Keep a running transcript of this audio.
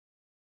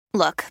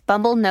Look,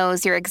 Bumble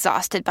knows you're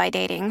exhausted by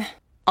dating.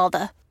 All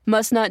the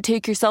must not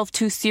take yourself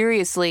too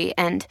seriously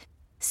and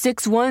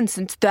 6'1"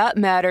 since that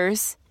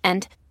matters.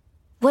 And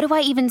what do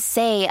I even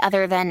say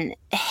other than,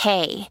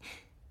 hey?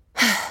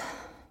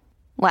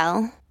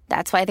 Well,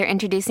 that's why they're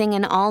introducing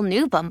an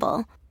all-new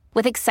Bumble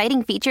with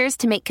exciting features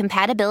to make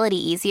compatibility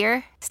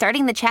easier,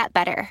 starting the chat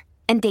better,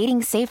 and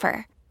dating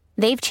safer.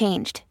 They've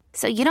changed,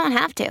 so you don't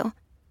have to.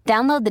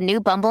 Download the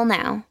new Bumble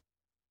now.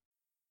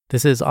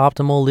 This is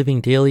Optimal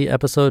Living Daily,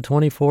 episode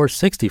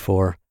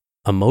 2464,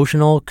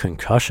 Emotional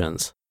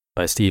Concussions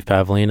by Steve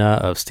Pavlina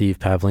of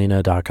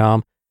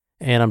stevepavlina.com.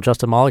 And I'm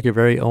Justin Malik, your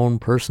very own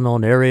personal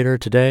narrator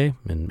today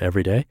and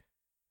every day.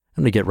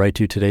 I'm going to get right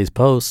to today's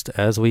post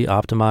as we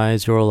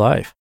optimize your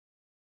life.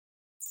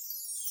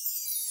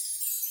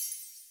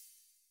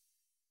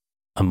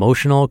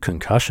 Emotional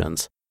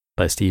Concussions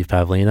by Steve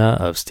Pavlina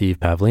of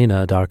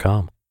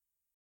stevepavlina.com.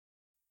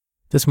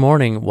 This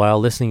morning, while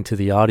listening to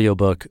the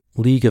audiobook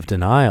League of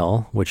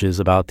Denial, which is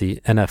about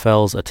the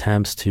NFL's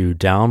attempts to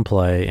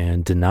downplay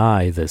and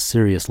deny the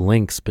serious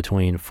links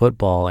between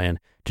football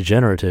and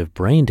degenerative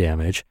brain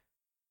damage,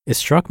 it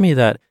struck me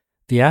that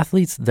the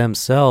athletes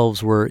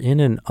themselves were in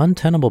an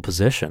untenable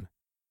position.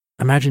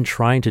 Imagine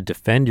trying to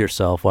defend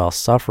yourself while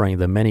suffering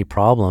the many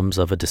problems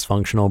of a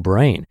dysfunctional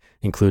brain,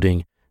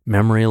 including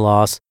memory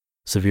loss,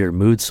 severe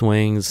mood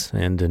swings,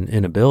 and an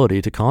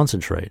inability to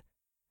concentrate.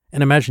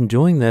 And imagine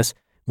doing this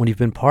when you've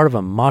been part of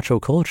a macho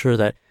culture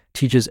that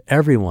teaches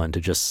everyone to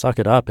just suck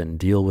it up and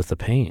deal with the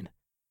pain.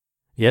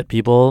 Yet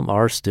people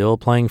are still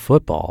playing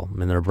football,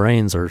 and their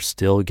brains are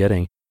still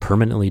getting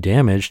permanently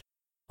damaged,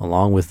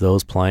 along with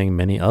those playing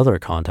many other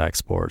contact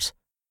sports,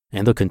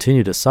 and they'll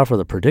continue to suffer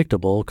the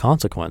predictable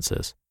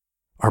consequences.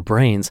 Our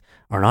brains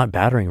are not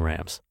battering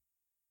rams.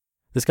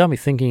 This got me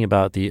thinking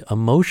about the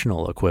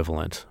emotional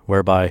equivalent,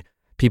 whereby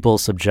people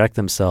subject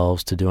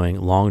themselves to doing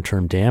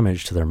long-term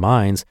damage to their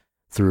minds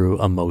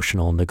through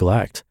emotional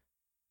neglect.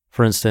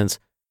 For instance,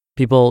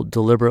 people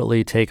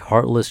deliberately take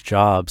heartless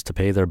jobs to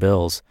pay their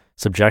bills,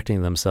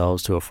 subjecting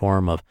themselves to a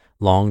form of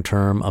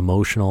long-term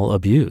emotional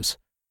abuse.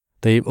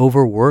 They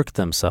overwork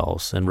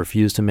themselves and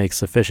refuse to make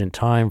sufficient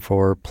time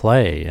for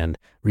play and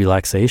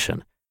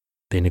relaxation.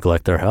 They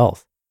neglect their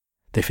health.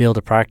 They fail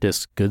to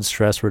practice good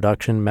stress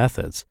reduction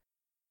methods.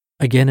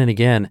 Again and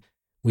again,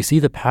 we see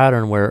the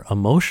pattern where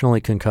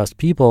emotionally concussed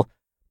people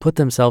put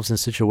themselves in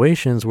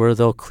situations where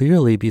they'll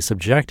clearly be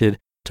subjected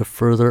to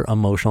further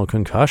emotional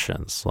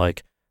concussions,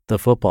 like the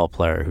football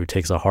player who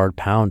takes a hard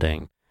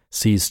pounding,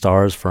 sees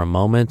stars for a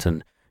moment,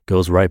 and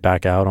goes right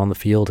back out on the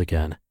field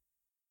again.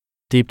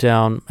 Deep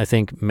down, I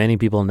think many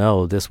people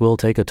know this will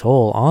take a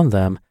toll on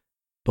them,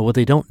 but what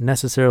they don't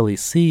necessarily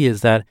see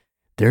is that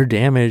their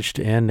damaged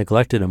and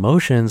neglected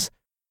emotions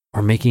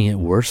are making it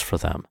worse for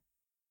them.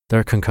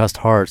 Their concussed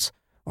hearts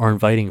are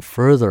inviting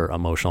further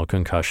emotional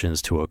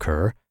concussions to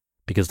occur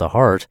because the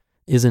heart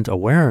isn't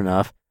aware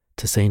enough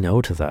to say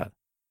no to that.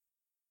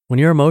 When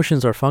your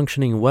emotions are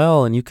functioning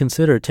well and you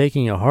consider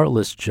taking a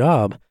heartless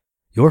job,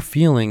 your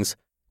feelings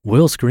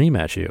will scream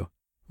at you.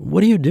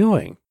 What are you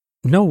doing?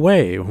 No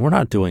way, we're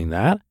not doing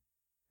that.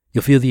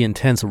 You'll feel the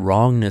intense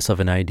wrongness of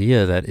an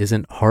idea that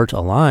isn't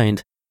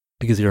heart-aligned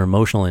because your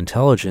emotional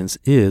intelligence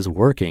is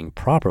working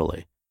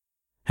properly.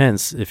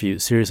 Hence, if you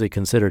seriously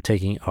consider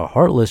taking a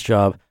heartless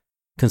job,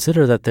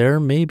 consider that there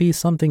may be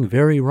something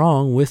very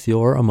wrong with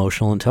your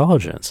emotional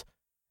intelligence.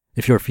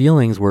 If your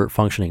feelings were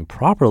functioning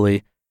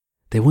properly,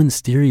 they wouldn't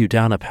steer you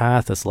down a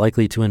path that's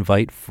likely to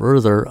invite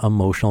further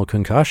emotional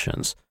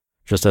concussions,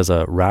 just as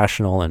a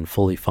rational and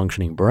fully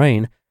functioning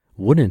brain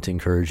wouldn't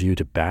encourage you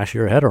to bash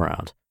your head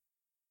around.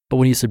 But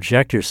when you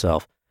subject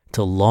yourself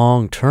to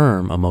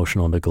long-term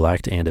emotional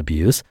neglect and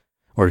abuse,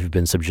 or if you've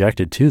been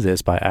subjected to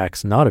this by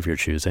acts not of your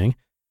choosing,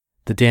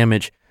 the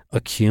damage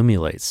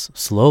accumulates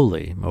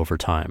slowly over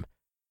time.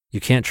 You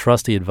can't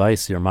trust the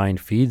advice your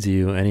mind feeds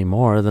you any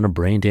more than a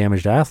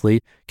brain-damaged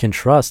athlete can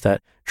trust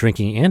that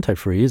drinking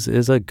antifreeze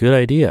is a good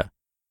idea.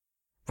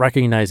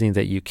 Recognizing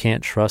that you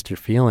can't trust your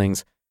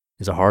feelings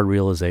is a hard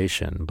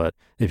realization, but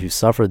if you've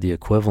suffered the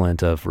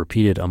equivalent of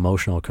repeated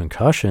emotional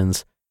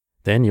concussions,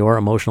 then your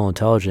emotional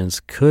intelligence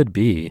could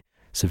be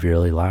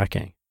severely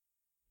lacking.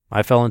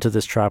 I fell into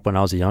this trap when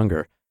I was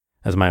younger,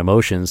 as my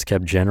emotions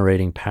kept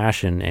generating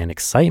passion and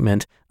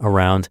excitement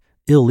around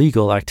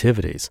illegal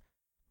activities.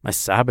 I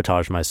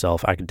sabotaged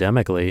myself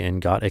academically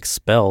and got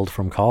expelled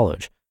from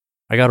college.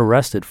 I got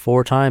arrested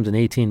 4 times in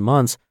 18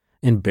 months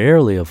and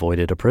barely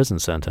avoided a prison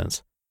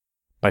sentence.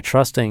 By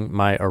trusting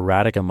my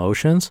erratic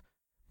emotions,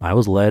 I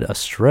was led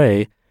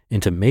astray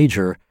into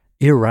major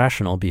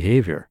irrational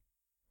behavior.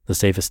 The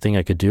safest thing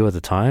I could do at the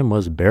time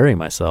was bury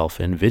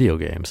myself in video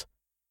games.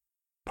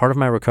 Part of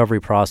my recovery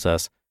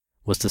process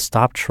was to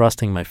stop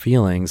trusting my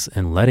feelings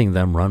and letting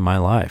them run my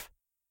life.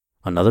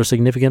 Another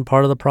significant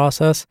part of the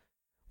process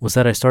was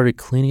that I started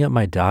cleaning up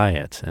my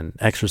diet and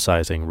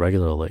exercising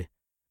regularly.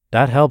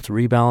 That helped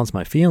rebalance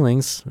my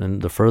feelings,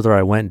 and the further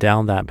I went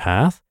down that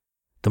path,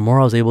 the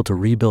more I was able to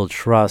rebuild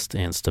trust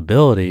and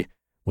stability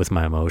with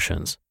my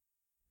emotions.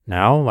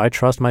 Now I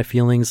trust my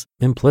feelings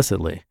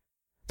implicitly.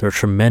 They're a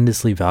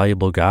tremendously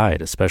valuable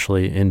guide,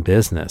 especially in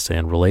business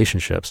and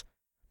relationships.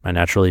 I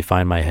naturally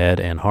find my head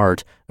and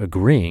heart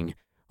agreeing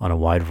on a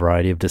wide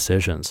variety of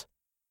decisions.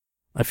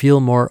 I feel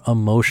more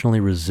emotionally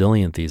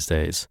resilient these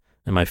days,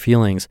 and my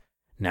feelings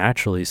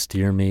naturally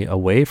steer me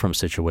away from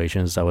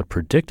situations that would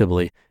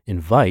predictably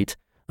invite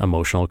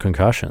emotional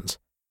concussions.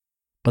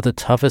 But the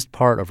toughest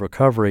part of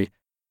recovery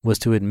was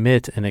to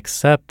admit and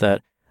accept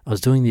that I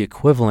was doing the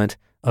equivalent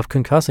of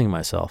concussing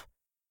myself.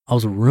 I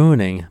was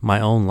ruining my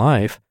own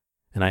life,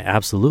 and I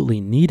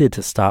absolutely needed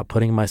to stop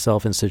putting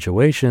myself in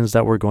situations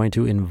that were going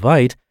to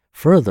invite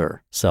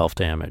further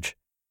self-damage.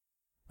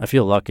 I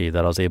feel lucky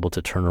that I was able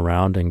to turn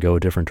around and go a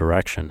different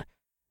direction.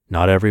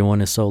 Not everyone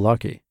is so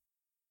lucky.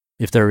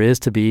 If there is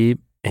to be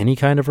any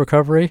kind of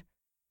recovery,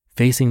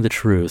 facing the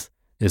truth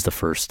is the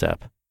first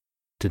step.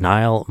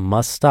 Denial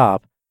must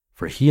stop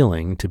for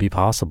healing to be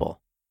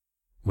possible.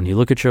 When you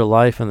look at your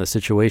life and the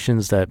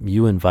situations that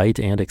you invite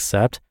and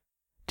accept,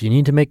 do you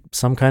need to make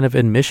some kind of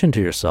admission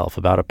to yourself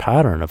about a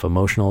pattern of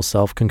emotional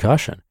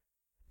self-concussion?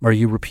 Are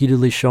you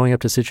repeatedly showing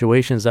up to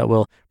situations that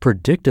will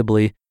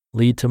predictably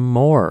lead to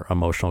more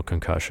emotional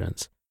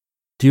concussions?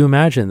 Do you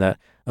imagine that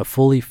a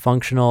fully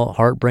functional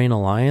heart-brain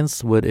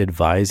alliance would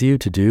advise you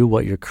to do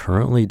what you're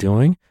currently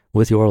doing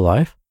with your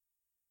life?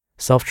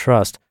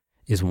 Self-trust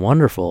is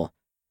wonderful,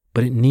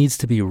 but it needs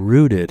to be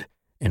rooted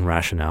in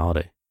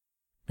rationality.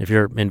 If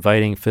you're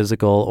inviting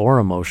physical or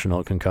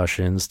emotional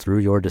concussions through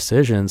your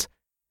decisions,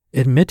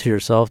 admit to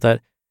yourself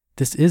that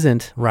this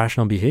isn't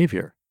rational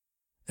behavior.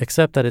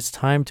 Accept that it's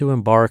time to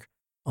embark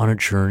on a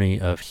journey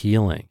of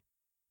healing.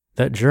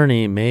 That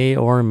journey may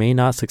or may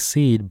not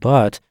succeed,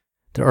 but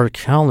there are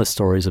countless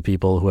stories of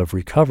people who have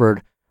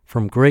recovered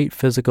from great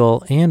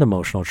physical and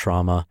emotional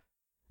trauma,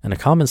 and a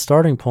common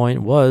starting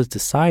point was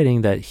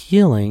deciding that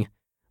healing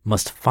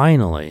must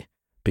finally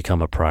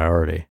become a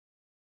priority.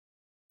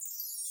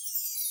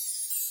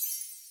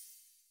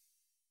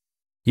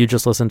 You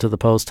just listened to the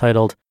post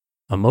titled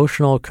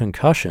Emotional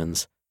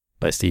Concussions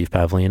by Steve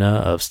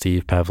Pavlina of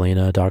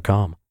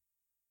stevepavlina.com.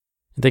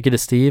 Thank you to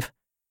Steve.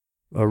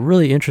 A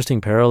really interesting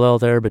parallel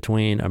there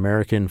between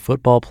American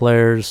football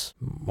players,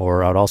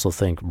 or I'd also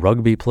think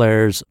rugby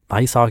players,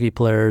 ice hockey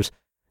players,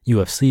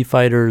 UFC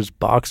fighters,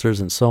 boxers,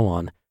 and so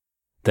on.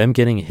 Them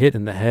getting hit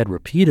in the head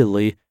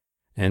repeatedly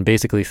and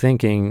basically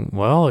thinking,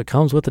 well, it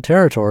comes with the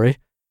territory,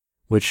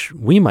 which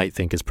we might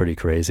think is pretty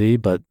crazy,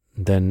 but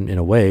then in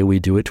a way we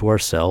do it to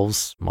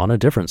ourselves on a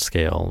different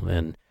scale,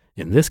 and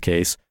in this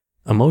case,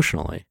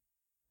 emotionally.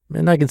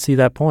 And I can see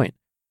that point.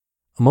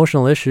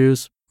 Emotional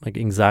issues like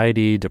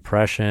anxiety,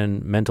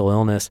 depression, mental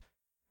illness,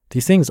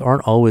 these things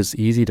aren't always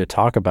easy to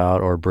talk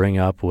about or bring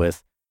up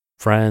with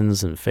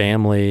friends and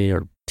family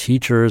or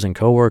teachers and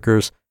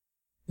coworkers.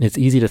 It's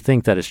easy to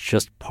think that it's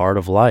just part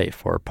of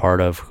life or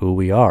part of who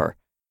we are,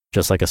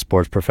 just like a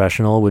sports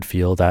professional would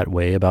feel that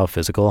way about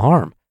physical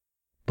harm.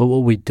 But what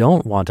we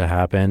don't want to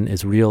happen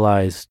is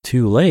realize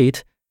too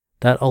late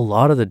that a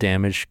lot of the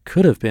damage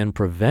could have been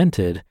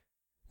prevented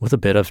with a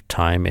bit of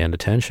time and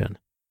attention.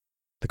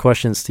 The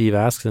questions Steve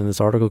asks in this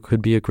article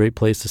could be a great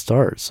place to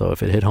start. So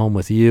if it hit home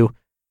with you,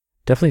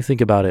 definitely think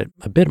about it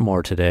a bit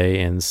more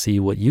today and see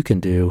what you can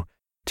do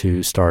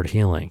to start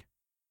healing.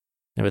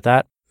 And with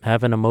that,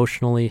 have an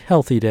emotionally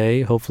healthy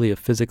day, hopefully a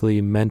physically,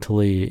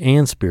 mentally,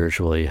 and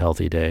spiritually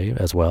healthy day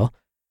as well.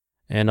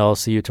 And I'll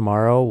see you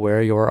tomorrow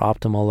where your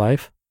optimal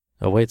life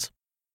awaits.